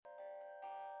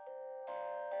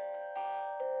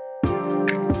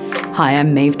Hi,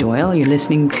 I'm Maeve Doyle. You're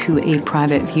listening to A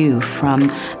Private View from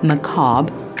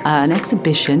Macabre, an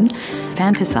exhibition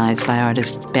fantasized by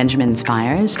artist Benjamin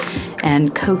Spires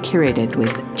and co-curated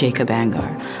with Jacob Anger.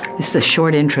 This is a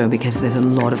short intro because there's a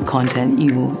lot of content.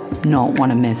 You will not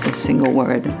want to miss a single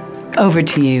word. Over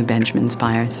to you, Benjamin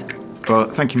Spires. Well,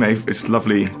 thank you, Maeve. It's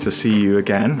lovely to see you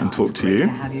again and talk to you. It's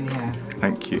great to have you here.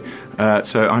 Thank you.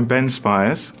 So I'm Ben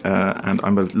Spires, and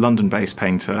I'm a London-based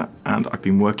painter, and I've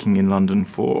been working in London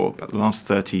for about the last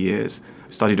 30 years.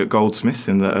 I studied at Goldsmiths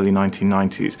in the early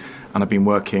 1990s, and I've been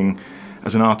working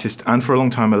as an artist and for a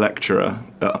long time a lecturer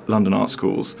at London art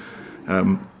schools.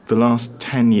 The last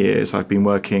 10 years I've been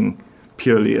working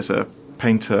purely as a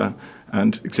painter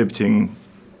and exhibiting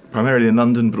primarily in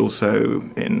London, but also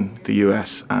in the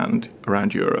US and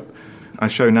around Europe. I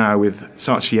show now with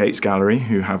Saatchi Yates Gallery,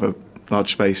 who have a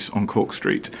large space on Cork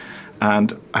Street,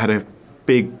 and I had a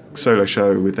big solo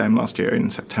show with them last year in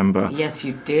September. Yes,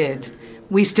 you did.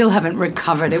 We still haven't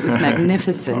recovered. It was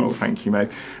magnificent. Oh, thank you,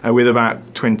 Maeve. With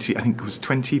about 20, I think it was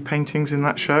 20 paintings in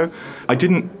that show. I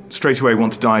didn't straight away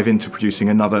want to dive into producing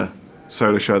another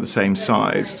solo show the same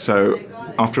size, so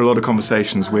after a lot of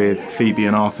conversations with Phoebe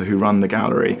and Arthur, who run the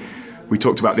gallery, we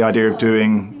talked about the idea of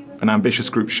doing an ambitious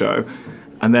group show,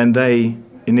 and then they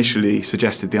initially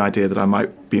suggested the idea that I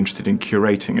might be interested in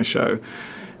curating a show.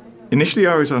 Initially,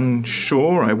 I was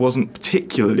unsure. I wasn't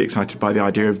particularly excited by the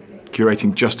idea of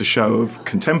curating just a show of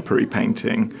contemporary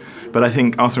painting, but I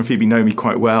think Arthur and Phoebe know me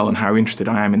quite well and how interested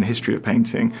I am in the history of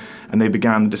painting, and they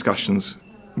began the discussions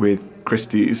with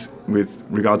Christie's with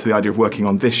regard to the idea of working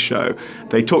on this show.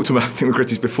 They talked about it with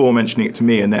Christie's before mentioning it to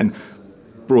me, and then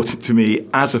brought it to me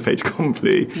as a fait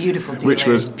accompli. Beautiful dealers, which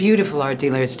was beautiful art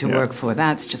dealers to work for.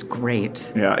 That's just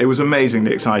great. Yeah, it was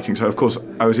amazingly exciting. So, of course,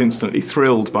 I was instantly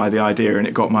thrilled by the idea, and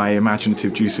it got my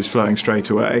imaginative juices flowing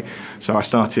straight away. So I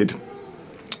started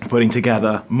putting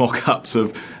together mock-ups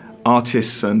of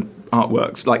artists and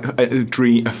artworks, like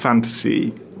a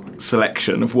fantasy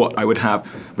selection of what I would have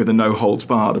with a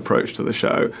no-holds-barred approach to the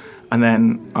show. And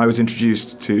then I was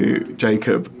introduced to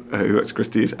Jacob, who works at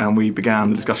Christie's, and we began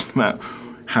the discussion about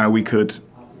how we could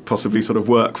possibly sort of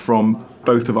work from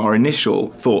both of our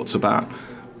initial thoughts about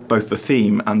both the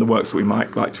theme and the works that we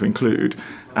might like to include,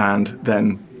 and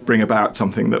then bring about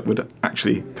something that would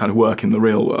actually kind of work in the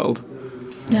real world.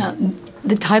 Now,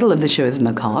 the title of the show is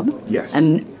Macabre. Yes.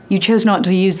 And you chose not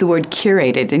to use the word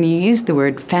curated, and you used the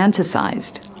word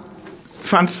fantasized.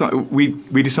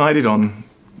 We decided on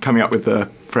coming up with the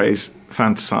phrase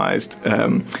fantasized.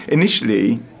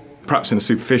 Initially, perhaps in a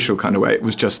superficial kind of way, it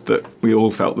was just that we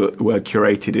all felt that the word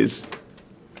curated is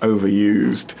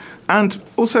overused. And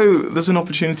also there's an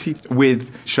opportunity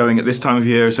with showing at this time of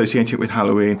year, associating it with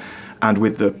Halloween, and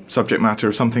with the subject matter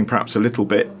of something perhaps a little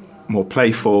bit more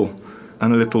playful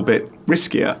and a little bit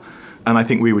riskier. And I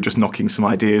think we were just knocking some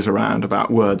ideas around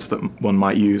about words that one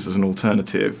might use as an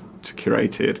alternative to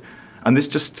curated. And this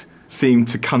just seemed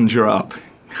to conjure up.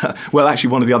 Well, actually,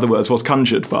 one of the other words was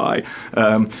conjured by.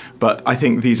 But I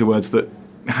think these are words that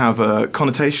have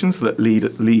connotations that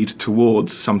lead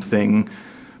towards something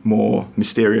more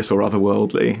mysterious or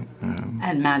otherworldly.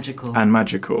 And magical. And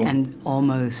magical. And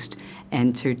almost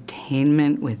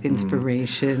entertainment with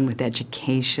inspiration, with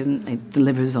education. It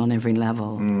delivers on every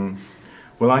level.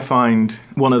 Well, I find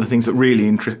one of the things that really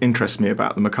interests me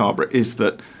about the Macabre is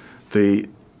that the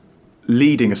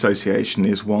leading association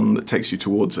is one that takes you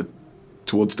towards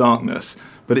darkness,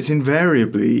 but it's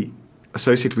invariably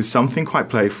associated with something quite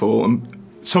playful, and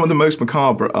some of the most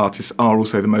macabre artists are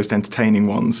also the most entertaining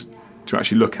ones to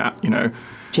actually look at, you know.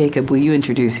 Jacob, will you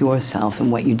introduce yourself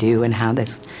and what you do and how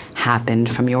this happened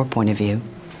from your point of view?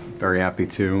 Very happy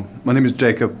to. My name is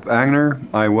Jacob Agner.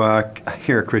 I work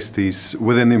here at Christie's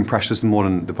within the Impressionist and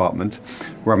Modern department,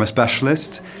 where I'm a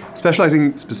specialist,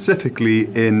 specializing specifically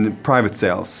in private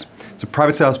sales. So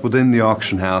private sales within the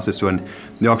auction house is when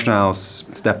the auction house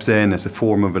steps in as a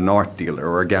form of an art dealer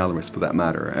or a gallerist for that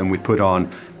matter, and we put on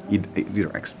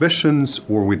either exhibitions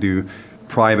or we do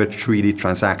private 3D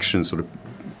transactions sort of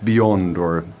beyond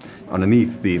or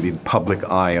underneath the public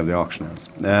eye of the auction house,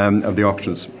 of the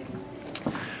auctions.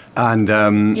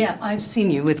 And yeah, I've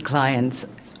seen you with clients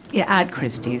at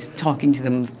Christie's talking to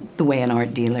them the way an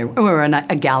art dealer or a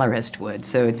gallerist would.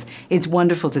 So it's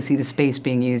wonderful to see the space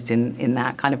being used in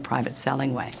that kind of private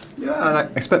selling way. Yeah,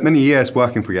 and I spent many years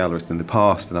working for gallerists in the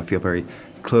past, and I feel very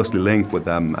closely linked with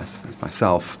them as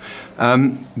myself.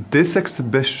 This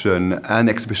exhibition and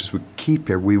exhibitions we keep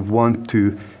here, we want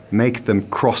to make them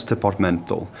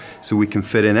cross-departmental. So we can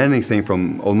fit in anything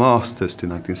from old masters to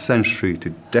 19th century to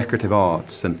decorative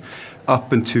arts and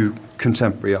up into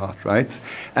contemporary art, right?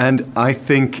 And I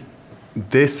think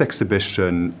this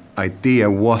exhibition idea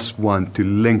was one to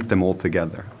link them all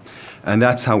together. And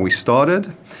that's how we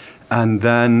started. And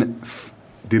then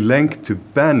the link to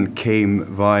Ben came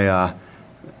via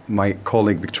my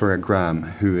colleague Victoria Graham,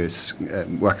 who is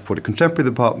working for the Contemporary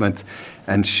Department,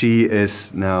 and she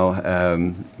is now,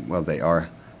 they are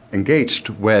engaged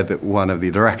with one of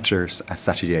the directors at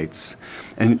Sachi Yates.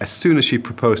 And as soon as she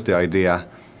proposed the idea,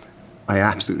 I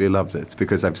absolutely loved it,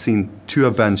 because I've seen 2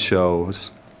 of Ben's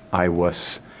shows. I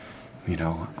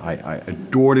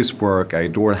adored his work. I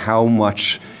adored how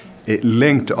much it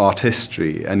linked art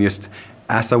history. And just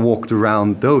as I walked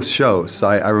around those shows,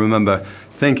 I remember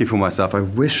thinking for myself, I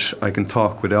wish I can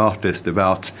talk with the artist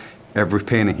about every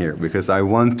painting here, because I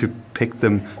want to pick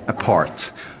them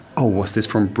apart. Oh, was this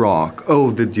from Braque?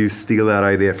 Oh, did you steal that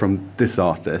idea from this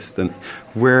artist? And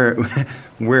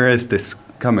where is this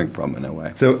coming from, in a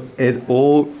way? So it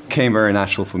all came very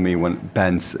natural for me when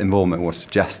Ben's involvement was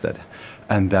suggested.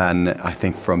 And then I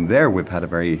think from there we've had a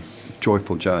very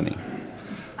joyful journey.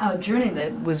 A journey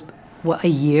that was, a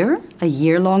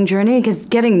year-long journey? Because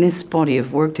getting this body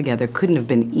of work together couldn't have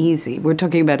been easy. We're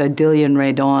talking about Odile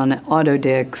Raydon, Otto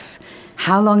Dix.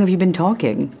 How long have you been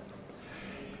talking?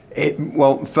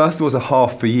 First it was a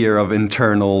half a year of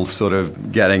internal sort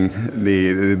of getting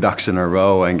the ducks in a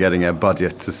row and getting a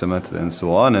budget to submit it and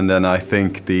so on. And then I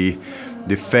think the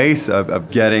phase of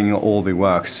getting all the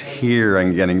works here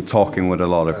and talking with a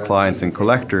lot of clients and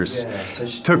collectors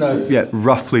took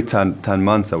roughly 10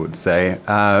 months, I would say,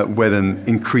 with an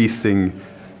increasing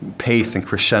pace and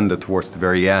crescendo towards the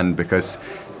very end, because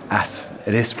as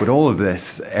it is with all of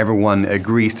this, everyone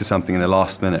agrees to something in the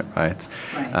last minute, right?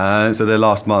 So the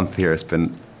last month here has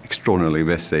been extraordinarily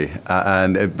busy,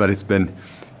 but it's been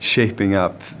shaping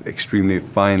up extremely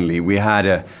finely. We had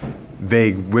a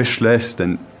vague wish list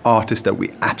and artists that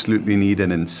we absolutely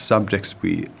needed and subjects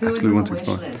we absolutely wanted to Who was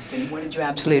on the wish list, and what did you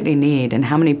absolutely need, and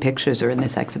how many pictures are in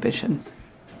this exhibition?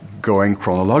 Going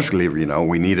chronologically,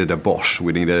 we needed a Bosch.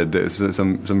 We needed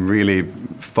some really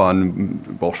fun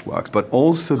Bosch works, but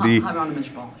also Hieronymus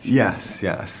Bosch.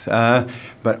 Yes.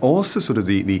 But also sort of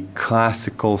the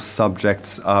classical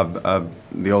subjects of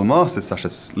the old masters, such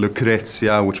as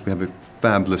Lucrezia, which we have a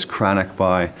fabulous Cranach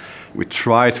by. We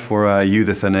tried for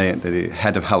Judith Ané, the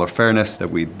head of Halifairness,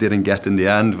 that we didn't get in the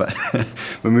end, but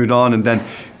we moved on. And then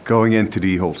going into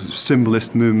the whole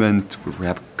symbolist movement, we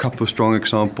have a couple of strong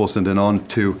examples, and then on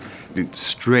to the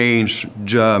strange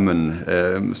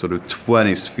German sort of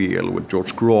 20s feel with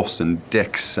George Gross and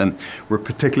Dix. And we're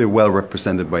particularly well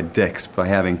represented by Dix by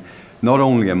having not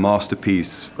only a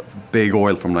masterpiece, Big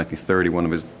Oil from 1930, one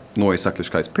of his Neue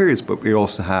Sachlichkeit periods, but we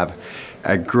also have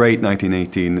a great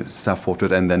 1918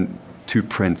 self-portrait and then 2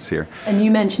 prints here. And you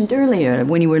mentioned earlier,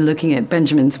 when you were looking at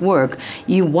Benjamin's work,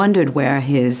 you wondered where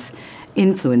his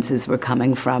influences were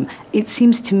coming from. It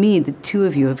seems to me the 2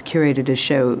 of you have curated a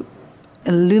show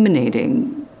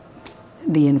illuminating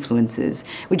the influences,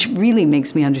 which really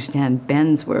makes me understand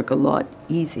Ben's work a lot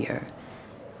easier.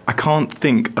 I can't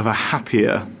think of a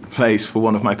happier place for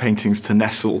one of my paintings to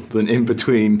nestle than in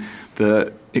between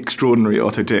the extraordinary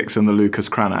Otto Dix and the Lucas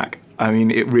Cranach. I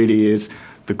mean, it really is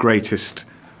the greatest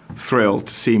thrill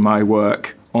to see my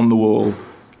work on the wall,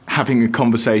 having a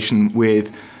conversation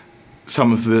with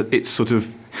some of its sort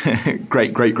of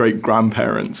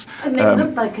great-great-great-grandparents. And they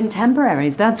looked like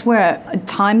contemporaries. That's where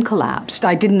time collapsed.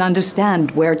 I didn't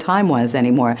understand where time was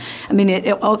anymore. I mean,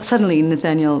 suddenly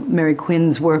Nathaniel Mary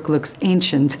Quinn's work looks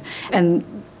ancient, and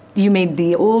you made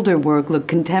the older work look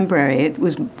contemporary. It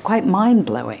was quite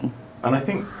mind-blowing. And I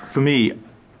think, for me,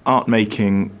 art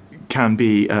making can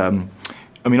be...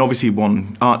 obviously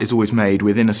art is always made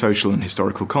within a social and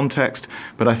historical context,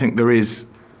 but I think there is,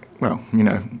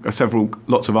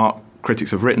 lots of art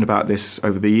critics have written about this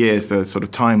over the years, the sort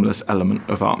of timeless element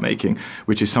of art making,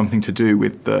 which is something to do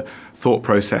with the thought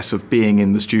process of being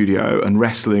in the studio and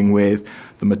wrestling with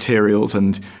the materials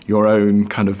and your own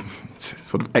kind of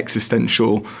sort of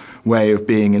existential way of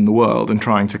being in the world and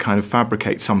trying to kind of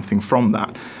fabricate something from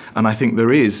that. And I think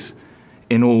there is,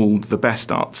 in all the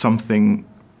best art, something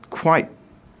quite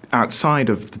outside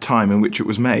of the time in which it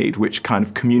was made, which kind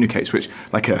of communicates, which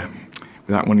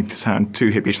without wanting to sound too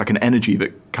hippie, like an energy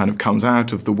that kind of comes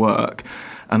out of the work.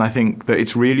 And I think that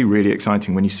it's really, really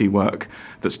exciting when you see work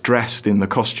that's dressed in the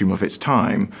costume of its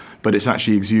time, but it's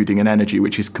actually exuding an energy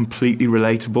which is completely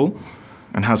relatable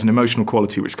and has an emotional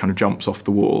quality which kind of jumps off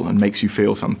the wall and makes you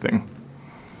feel something.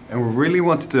 And we really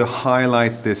wanted to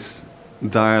highlight this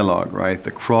dialogue, right,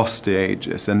 across the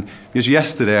ages. And because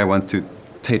yesterday I went to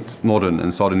Tate Modern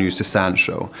and saw the new Cézanne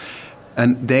show,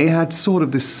 and they had sort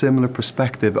of this similar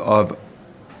perspective of,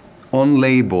 on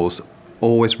labels,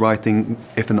 always writing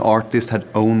if an artist had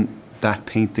owned that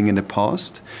painting in the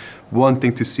past,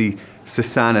 wanting to see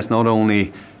Cézanne as not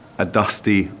only a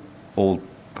dusty old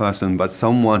person, but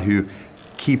someone who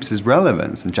keeps his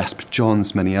relevance, and Jasper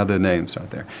Johns, many other names right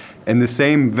there. In the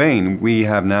same vein, we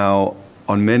have now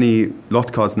on many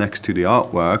lot cards next to the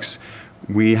artworks,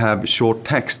 we have short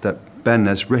text that Ben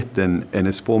has written in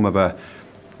his form of a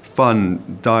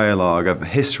fun dialogue of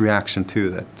his reaction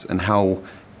to it and how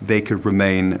they could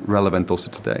remain relevant also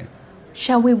today.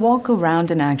 Shall we walk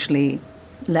around and actually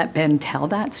let Ben tell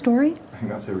that story? I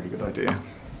think that's a really good idea.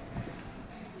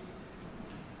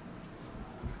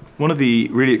 One of the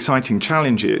really exciting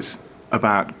challenges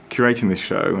about curating this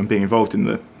show and being involved in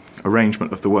the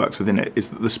arrangement of the works within it is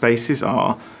that the spaces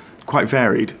are quite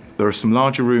varied. There are some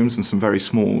larger rooms and some very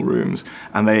small rooms,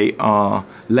 and they are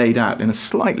laid out in a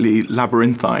slightly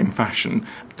labyrinthine fashion.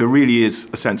 There really is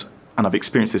a sense, and I've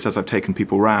experienced this as I've taken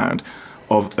people round,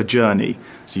 of a journey.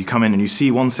 So you come in and you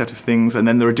see one set of things, and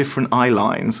then there are different eye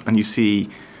lines, and you see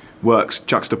works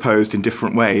juxtaposed in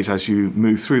different ways as you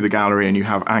move through the gallery and you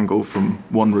have angle from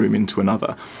one room into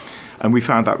another. And we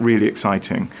found that really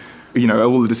exciting. You know,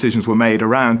 all the decisions were made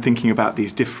around thinking about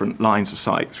these different lines of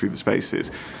sight through the spaces.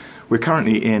 We're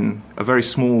currently in a very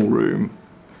small room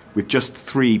with just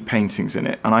 3 paintings in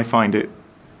it, and I find it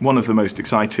one of the most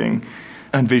exciting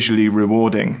and visually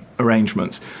rewarding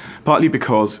arrangements, partly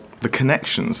because the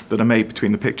connections that are made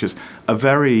between the pictures are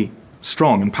very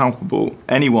strong and palpable.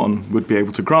 Anyone would be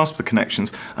able to grasp the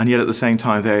connections, and yet at the same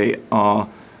time they are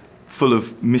full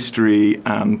of mystery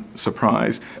and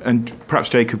surprise. And perhaps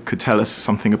Jacob could tell us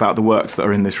something about the works that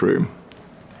are in this room.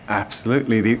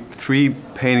 Absolutely. The 3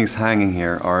 paintings hanging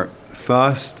here are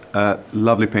first a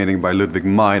lovely painting by Ludwig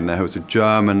Meidner, who's a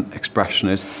German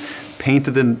expressionist,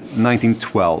 painted in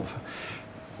 1912.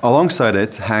 Alongside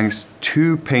it hangs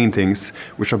 2 paintings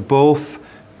which are both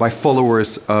by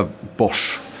followers of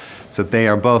Bosch. So they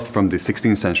are both from the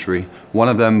 16th century, one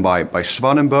of them by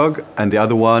Schwanenberg, and the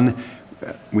other one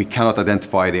we cannot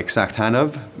identify the exact hand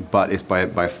of, but it's by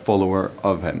a follower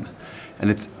of him.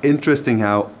 And it's interesting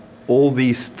how all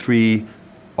these 3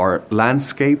 are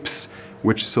landscapes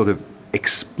which sort of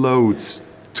explodes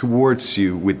towards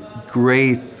you with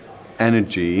great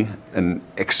energy and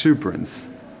exuberance.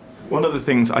 One of the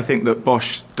things I think that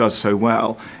Bosch does so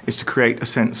well is to create a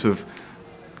sense of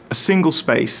a single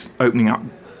space opening up,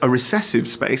 a recessive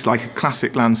space like a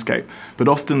classic landscape, but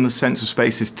often the sense of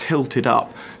space is tilted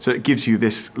up, so it gives you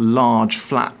this large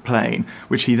flat plane,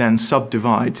 which he then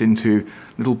subdivides into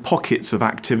little pockets of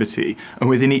activity, and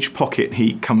within each pocket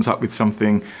he comes up with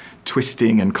something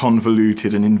twisting and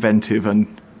convoluted and inventive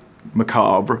and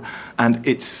macabre, and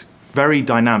it's very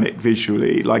dynamic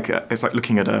visually. It's like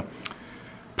looking at a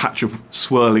patch of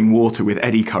swirling water with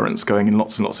eddy currents going in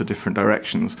lots and lots of different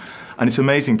directions. And it's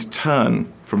amazing to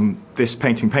turn from this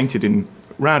painting painted in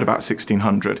round about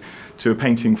 1600 to a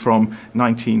painting from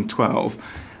 1912.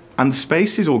 And the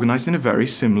space is organised in a very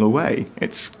similar way.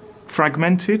 It's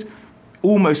fragmented,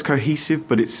 almost cohesive,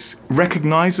 but it's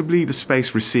recognisably the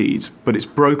space recedes, but it's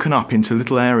broken up into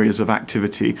little areas of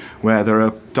activity where there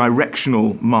are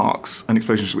directional marks and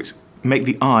explosions which make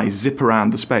the eye zip around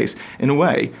the space in a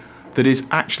way that is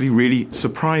actually really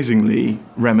surprisingly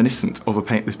reminiscent of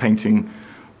this painting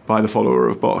by the follower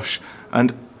of Bosch.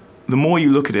 And the more you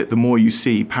look at it, the more you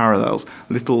see parallels,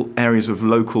 little areas of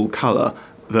local colour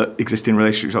that exist in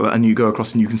relation to each other, and you go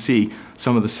across and you can see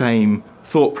some of the same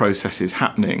thought processes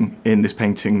happening in this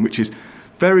painting, which is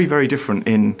very, very different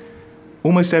in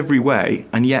almost every way,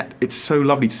 and yet it's so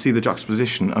lovely to see the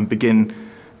juxtaposition and begin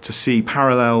to see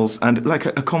parallels and like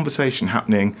a conversation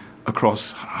happening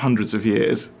across hundreds of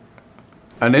years.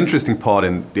 An interesting part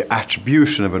in the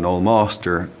attribution of an old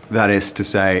master, that is to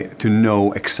say, to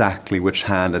know exactly which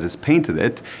hand that has painted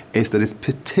it, is that it's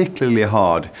particularly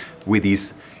hard with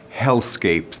these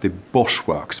hellscapes, the Bosch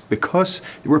works, because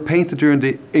they were painted during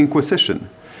the Inquisition.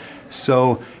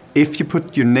 So if you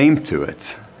put your name to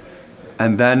it,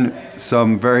 and then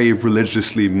some very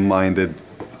religiously minded,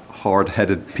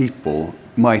 hard-headed people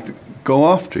might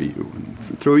go after you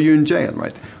and throw you in jail,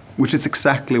 right? Which is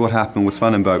exactly what happened with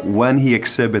Schwanenberg when he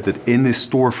exhibited in his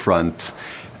storefront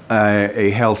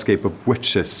a hellscape of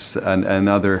witches and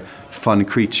other fun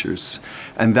creatures.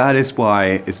 And that is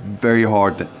why it's very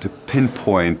hard to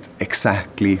pinpoint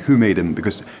exactly who made them,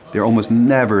 because they're almost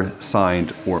never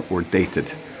signed or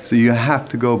dated. So you have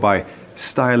to go by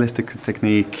stylistic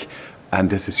technique, and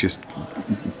this is just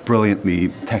brilliantly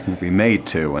technically made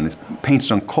too, and it's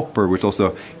painted on copper, which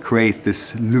also creates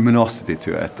this luminosity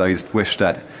to it. I just wish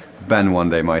that Ben one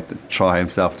day might try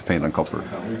himself to paint on copper.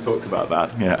 We've talked about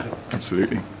that, yeah,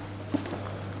 absolutely.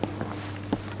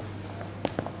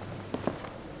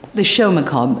 The show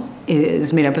Macabre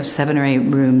is made up of 7 or 8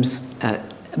 rooms,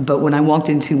 but when I walked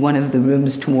into one of the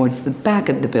rooms towards the back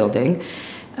of the building,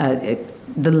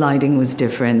 the lighting was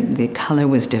different, the color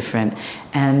was different,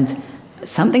 and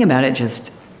something about it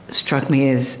just struck me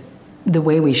as the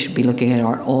way we should be looking at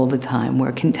art all the time,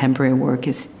 where contemporary work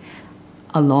is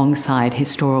alongside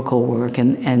historical work,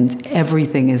 and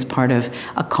everything is part of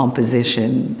a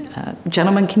composition.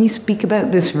 Gentlemen, can you speak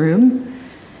about this room?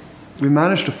 We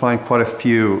managed to find quite a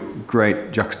few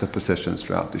great juxtapositions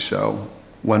throughout the show,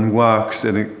 when works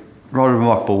in a rather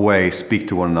remarkable way speak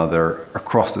to one another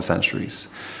across the centuries.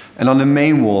 And on the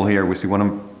main wall here, we see one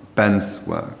of Ben's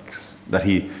works that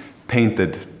he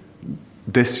painted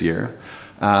this year,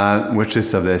 which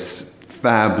is of this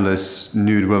fabulous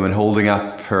nude woman holding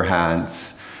up her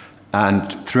hands.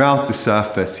 And throughout the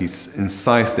surface, he's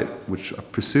incised it, which I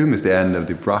presume is the end of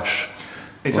the brush.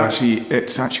 It's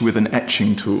actually with an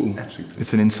etching tool.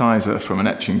 It's an incisor from an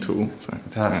etching tool. So,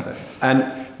 fantastic. Yeah.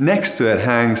 And next to it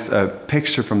hangs a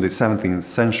picture from the 17th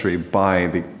century by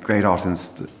the great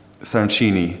artist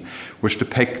Sarancini, which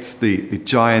depicts the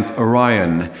giant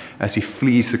Orion as he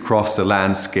flees across the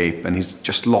landscape, and he's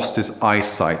just lost his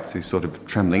eyesight, so he's sort of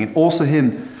trembling. And also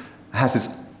him has his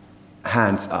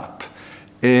hands up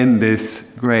in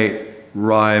this great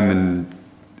rhyme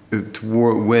and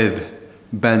with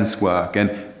Ben's work.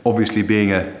 And obviously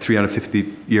being a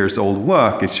 350 years old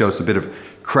work, it shows a bit of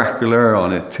craquelure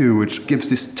on it too, which gives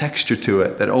this texture to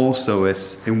it that also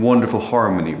is in wonderful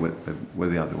harmony with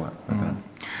the other work.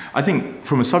 I think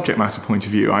from a subject matter point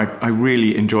of view, I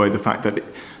really enjoy the fact that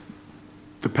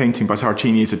the painting by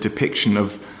Sarancini is a depiction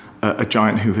of a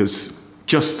giant who has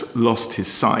just lost his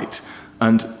sight.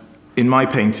 And in my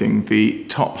painting, the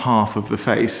top half of the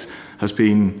face has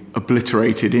been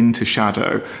obliterated into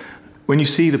shadow. When you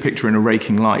see the picture in a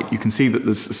raking light, you can see that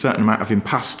there's a certain amount of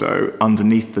impasto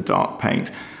underneath the dark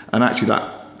paint. And actually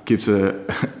that gives an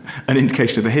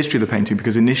indication of the history of the painting,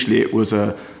 because initially it was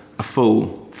a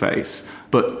full face.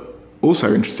 But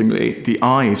also, interestingly, the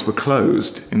eyes were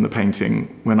closed in the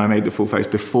painting when I made the full face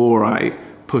before I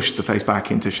pushed the face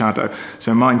back into shadow.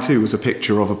 So mine too was a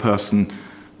picture of a person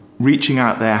reaching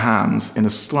out their hands in a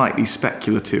slightly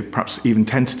speculative, perhaps even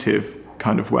tentative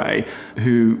kind of way,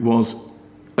 who was,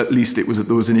 at least there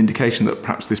was an indication that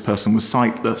perhaps this person was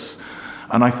sightless.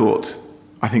 And I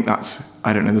think that's,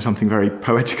 I don't know, there's something very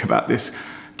poetic about this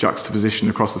juxtaposition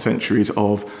across the centuries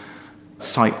of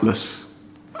sightless,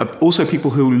 also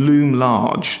people who loom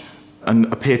large and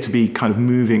appear to be kind of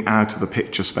moving out of the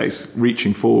picture space,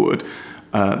 reaching forward.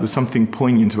 There's something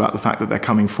poignant about the fact that they're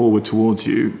coming forward towards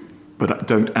you, but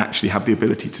don't actually have the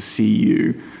ability to see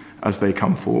you as they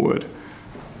come forward.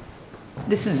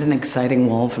 This is an exciting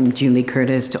wall, from Julie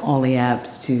Curtis to Ollie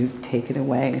Apps. To take it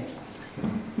away.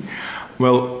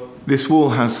 Well, this wall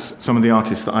has some of the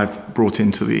artists that I've brought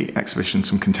into the exhibition,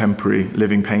 some contemporary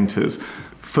living painters.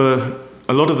 For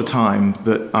a lot of the time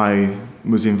that I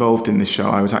was involved in this show,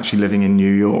 I was actually living in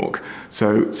New York.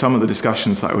 So some of the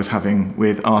discussions that I was having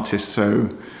with artists, so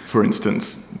for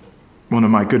instance, one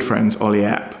of my good friends, Ollie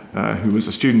Epp, who was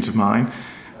a student of mine,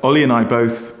 Ollie and I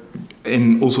both,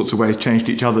 in all sorts of ways, changed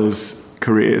each other's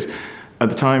careers. At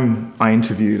the time I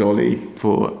interviewed Ollie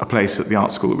for a place at the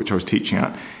art school at which I was teaching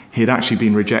at, he had actually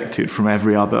been rejected from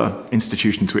every other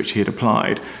institution to which he had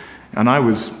applied. And I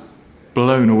was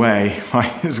blown away by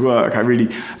his work. I really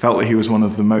felt that he was one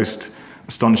of the most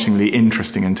astonishingly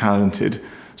interesting and talented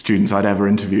students I'd ever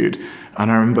interviewed. And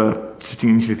I remember sitting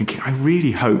in the interview thinking, I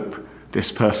really hope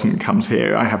this person comes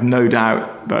here. I have no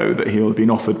doubt, though, that he'll have been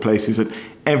offered places at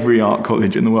every art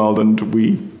college in the world, and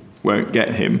we won't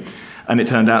get him. And it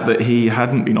turned out that he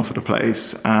hadn't been offered a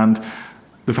place. And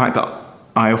the fact that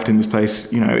I offered him this place,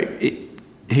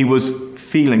 he was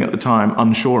feeling at the time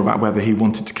unsure about whether he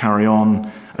wanted to carry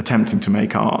on attempting to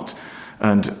make art.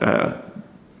 And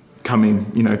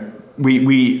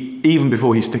we even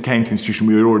before he came to the institution,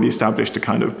 we had already established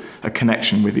a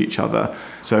connection with each other.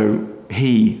 So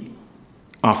he,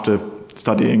 after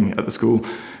studying at the school,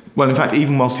 well, in fact,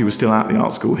 even whilst he was still at the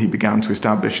art school, he began to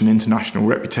establish an international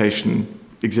reputation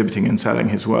exhibiting and selling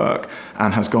his work,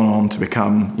 and has gone on to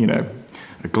become,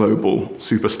 a global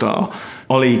superstar.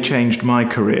 Ollie changed my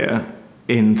career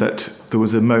in that there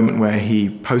was a moment where he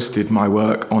posted my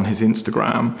work on his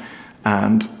Instagram,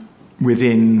 and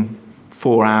within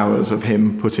 4 hours of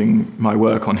him putting my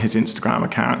work on his Instagram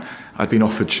account, I'd been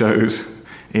offered shows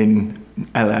in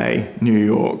LA, New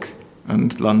York,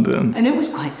 and London. And it was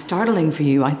quite startling for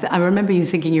you. I remember you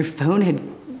thinking your phone had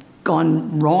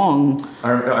gone wrong.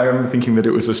 I remember thinking that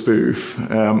it was a spoof.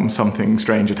 Something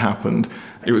strange had happened.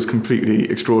 It was completely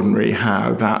extraordinary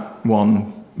how that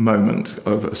one moment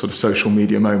of a sort of social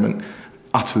media moment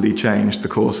utterly changed the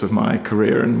course of my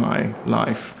career and my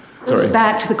life. Sorry.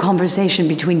 Back to the conversation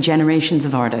between generations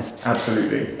of artists.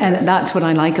 Absolutely. And yes. That's what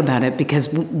I like about it,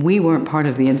 because we weren't part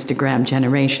of the Instagram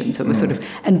generation. So it was sort of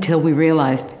until we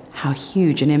realized how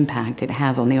huge an impact it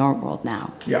has on the art world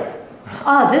now. Yeah.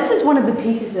 This is one of the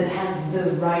pieces that has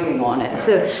the writing on it.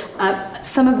 So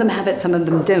some of them have it, some of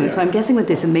them don't. So I'm guessing with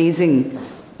this amazing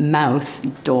mouth,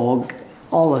 dog,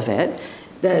 all of it,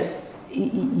 that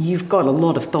you've got a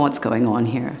lot of thoughts going on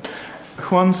here.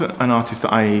 Juan's an artist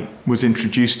that I was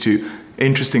introduced to.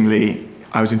 Interestingly,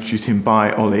 I was introduced to him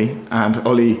by Ollie, and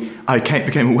I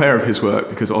became aware of his work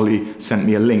because Ollie sent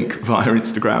me a link via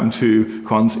Instagram to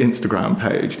Juan's Instagram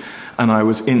page, and I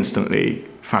was instantly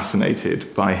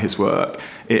fascinated by his work.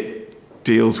 It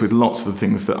deals with lots of the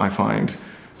things that I find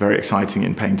very exciting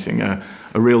in painting, a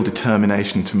real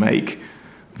determination to make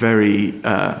very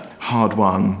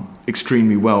hard-won,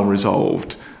 extremely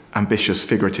well-resolved, ambitious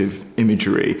figurative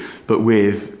imagery, but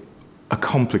with a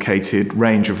complicated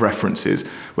range of references,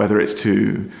 whether it's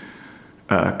to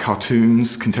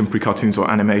cartoons, contemporary cartoons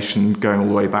or animation, going all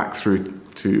the way back through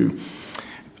to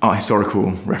art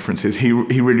historical references. He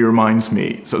really reminds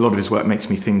me, so a lot of his work makes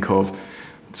me think of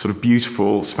sort of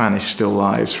beautiful Spanish still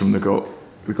lifes from the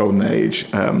Golden Age.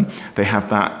 They have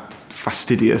that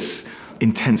fastidious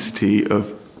intensity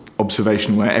of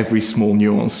observation where every small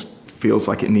nuance feels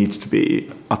like it needs to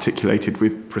be articulated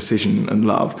with precision and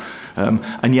love.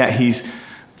 And yet he's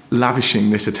lavishing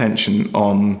this attention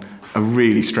on a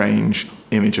really strange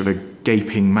image of a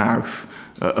gaping mouth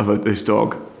of this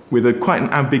dog with quite an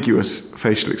ambiguous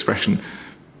facial expression,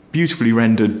 beautifully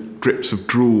rendered drips of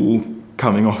drool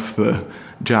coming off the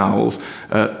jowls.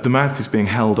 The mouth is being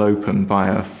held open by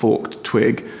a forked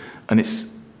twig, and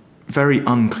it's very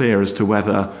unclear as to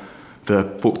whether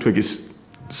the forked twig is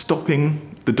stopping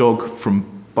the dog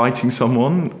from biting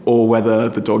someone, or whether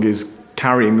the dog is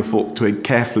carrying the forked twig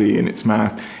carefully in its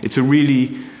mouth. It's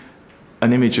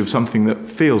an image of something that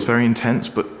feels very intense,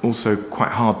 but also quite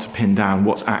hard to pin down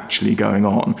what's actually going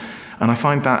on. And I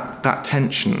find that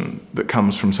tension that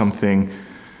comes from something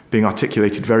being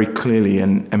articulated very clearly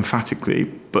and emphatically,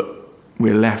 but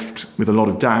we're left with a lot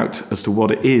of doubt as to what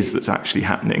it is that's actually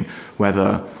happening,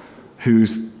 whether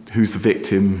who's the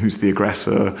victim, who's the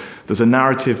aggressor. There's a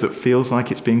narrative that feels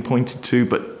like it's being pointed to,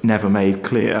 but never made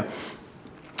clear.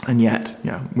 And yet,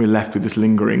 we're left with this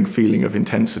lingering feeling of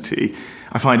intensity.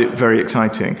 I find it very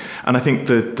exciting. And I think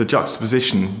the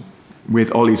juxtaposition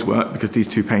with Ollie's work, because these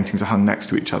two paintings are hung next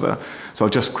to each other. So I'll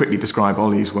just quickly describe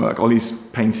Ollie's work. Ollie's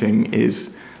painting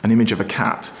is an image of a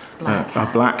cat, a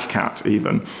black cat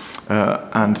even.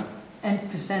 And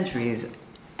for centuries,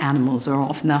 animals are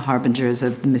often the harbingers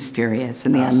of the mysterious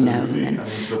and the unknown,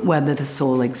 and whether the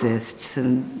soul exists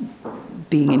and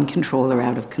being in control or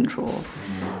out of control.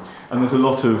 And there's a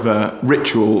lot of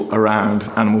ritual around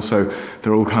animals, so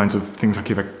there are all kinds of things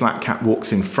like if a black cat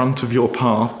walks in front of your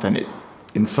path, then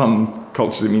in some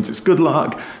cultures it means it's good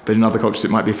luck, but in other cultures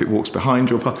it might be if it walks behind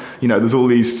your path. There's all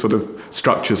these sort of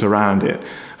structures around it.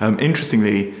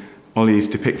 Interestingly, Ollie's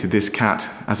depicted this cat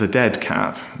as a dead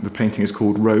cat. The painting is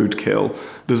called Roadkill.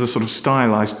 There's a sort of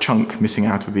stylized chunk missing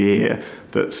out of the ear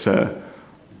that's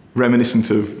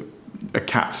reminiscent of a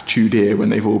cat's chewed ear when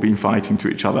they've all been fighting to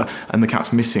each other, and the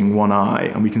cat's missing one eye,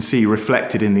 and we can see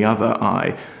reflected in the other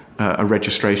eye a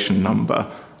registration number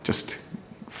just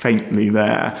faintly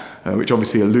there, which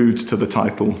obviously alludes to the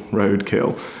title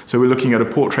Roadkill. So we're looking at a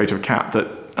portrait of a cat that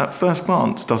at first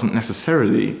glance doesn't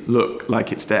necessarily look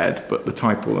like it's dead, but the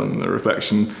title and the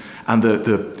reflection and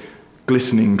the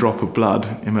glistening drop of blood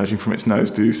emerging from its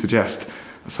nose do suggest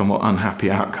a somewhat unhappy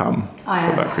outcome for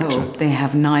that creature. They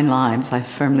have 9 lives, I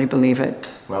firmly believe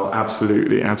it. Well,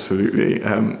 absolutely.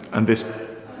 And this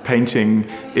painting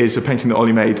is a painting that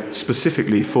Ollie made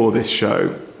specifically for this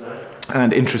show.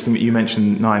 And interesting that you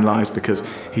mentioned 9 lives, because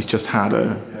he's just had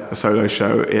a solo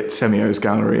show at Semio's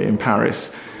Gallery in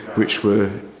Paris, which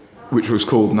was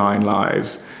called 9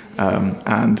 Lives,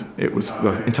 and it was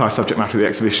the entire subject matter of the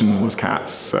exhibition was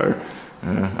cats,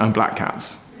 and black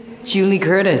cats. Julie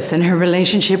Curtis and her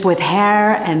relationship with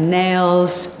hair and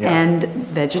nails and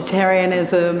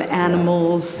vegetarianism,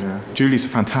 animals. Yeah. Julie's a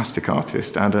fantastic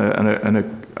artist and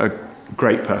a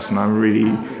great person. I'm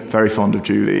really very fond of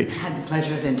Julie. I had the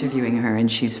pleasure of interviewing her,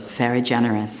 and she's very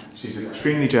generous. She's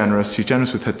extremely generous. She's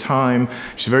generous with her time.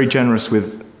 She's very generous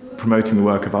with promoting the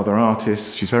work of other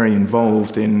artists. She's very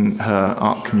involved in her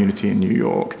art community in New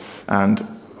York, and an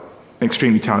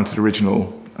extremely talented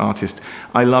original artist.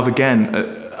 I love, again,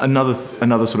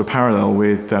 another sort of parallel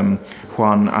with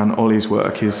Juan and Ollie's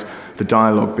work is the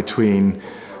dialogue between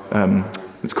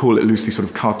let's call it loosely, sort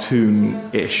of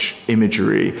cartoon-ish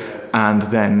imagery, and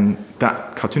then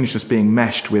that cartoonishness being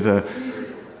meshed with a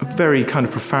very kind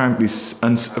of profoundly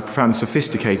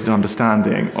sophisticated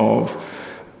understanding of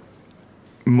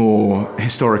more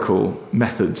historical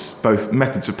methods, both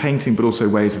methods of painting but also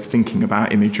ways of thinking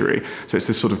about imagery. So it's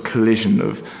this sort of collision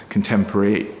of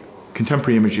contemporary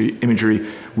imagery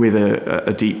with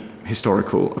a deep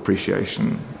historical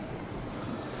appreciation.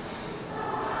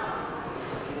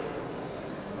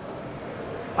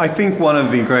 I think one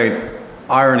of the great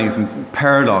ironies and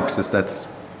paradoxes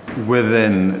that's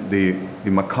within the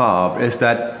macabre is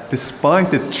that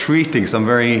despite it treating some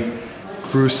very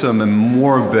gruesome and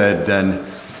morbid and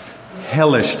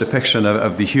hellish depiction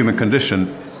of the human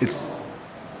condition, it's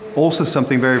also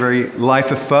something very, very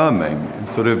life-affirming and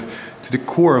sort of to the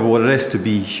core of what it is to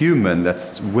be human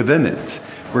that's within it.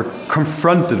 We're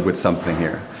confronted with something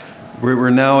here. We're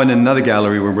now in another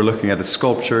gallery where we're looking at a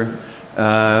sculpture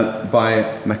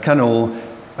by Macabre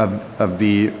of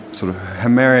the sort of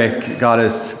Homeric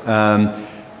goddess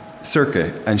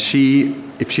Circe, and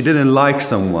if she didn't like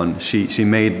someone, she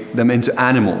made them into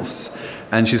animals,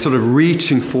 and she's sort of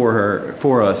reaching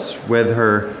for us with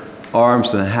her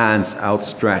arms and hands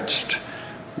outstretched,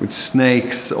 with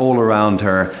snakes all around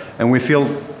her, and we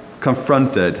feel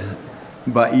confronted,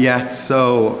 but yet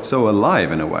so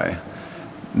alive in a way.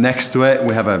 Next to it,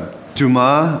 we have a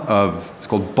Dumas it's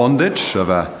called Bondage, of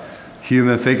a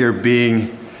human figure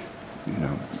being,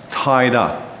 tied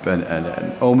up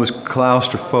and almost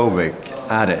claustrophobic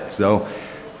at it. So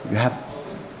you have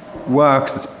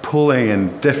works that's pulling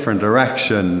in different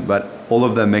direction, but all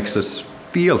of them makes us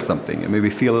feel something and maybe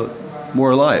feel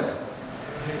more alive.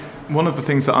 One of the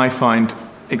things that I find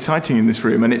exciting in this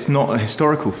room, and it's not a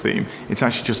historical theme, it's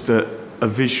actually just a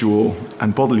visual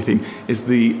and bodily theme, is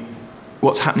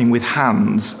what's happening with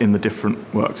hands in the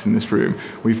different works in this room.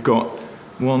 We've got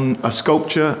a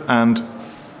sculpture and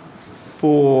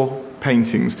 4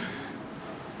 paintings,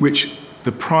 which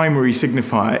the primary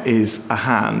signifier is a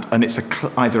hand, and it's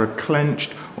either a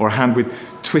clenched or a hand with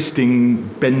twisting,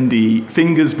 bendy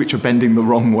fingers which are bending the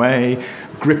wrong way,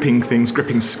 gripping things,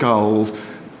 gripping skulls.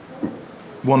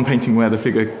 One painting where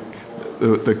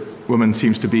the woman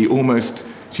seems to be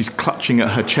she's clutching at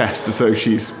her chest as though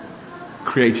she's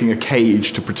creating a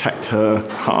cage to protect her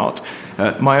heart.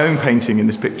 My own painting in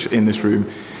this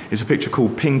room is a picture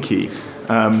called Pinky,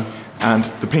 and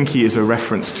the pinky is a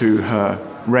reference to her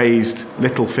raised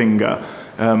little finger,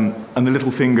 and the little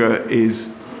finger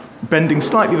is bending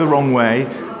slightly the wrong way,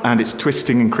 and it's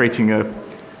twisting and creating a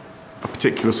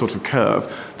particular sort of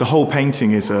curve. The whole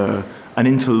painting is an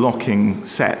interlocking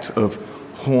set of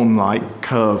horn-like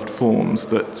curved forms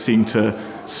that seem to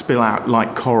spill out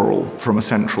like coral from a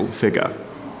central figure.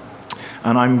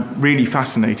 And I'm really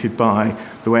fascinated by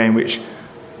the way in which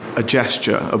a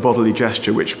bodily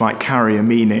gesture, which might carry a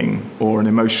meaning or an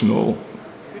emotional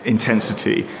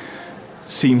intensity,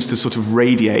 seems to sort of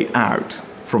radiate out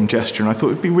from gesture. And I thought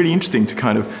it would be really interesting to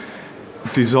kind of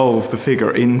dissolve the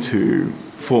figure into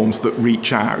forms that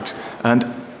reach out, and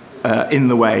in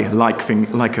the way, like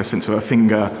a sense of a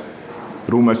finger,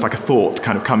 but almost like a thought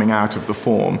kind of coming out of the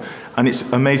form. And it's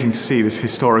amazing to see this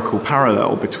historical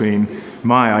parallel between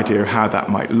my idea of how that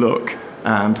might look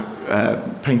and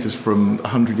painters from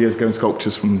 100 years ago and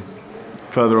sculptors from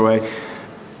further away,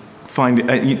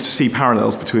 to see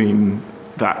parallels between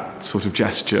that sort of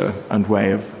gesture and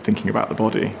way of thinking about the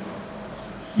body.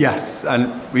 Yes,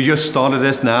 and we just started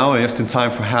this now, just in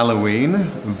time for Halloween,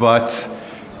 but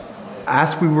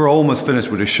as we were almost finished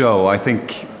with the show, I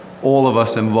think all of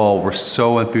us involved were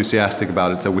so enthusiastic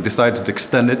about it, so we decided to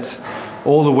extend it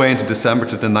all the way into December,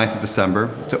 to the 9th of December,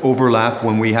 to overlap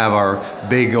when we have our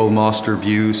big old master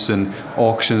views and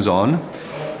auctions on.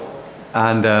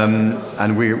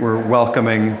 And we're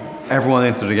welcoming everyone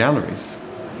into the galleries.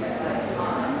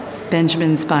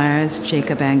 Benjamin Spires,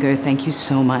 Jacob Anger, thank you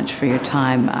so much for your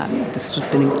time. This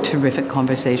has been a terrific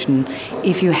conversation.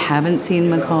 If you haven't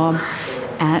seen Macabre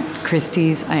at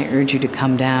Christie's, I urge you to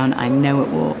come down. I know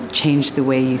it will change the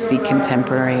way you see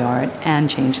contemporary art and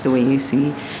change the way you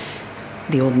see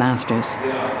the old masters.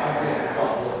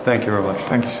 Thank you very much.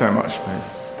 Thank you so much, Maeve.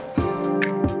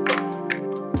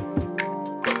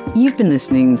 You've been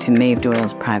listening to Maeve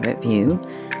Doyle's Private View.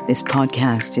 This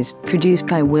podcast is produced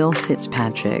by Will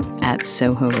Fitzpatrick at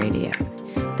Soho Radio.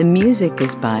 The music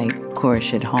is by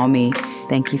Khorshid Hami.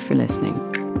 Thank you for listening.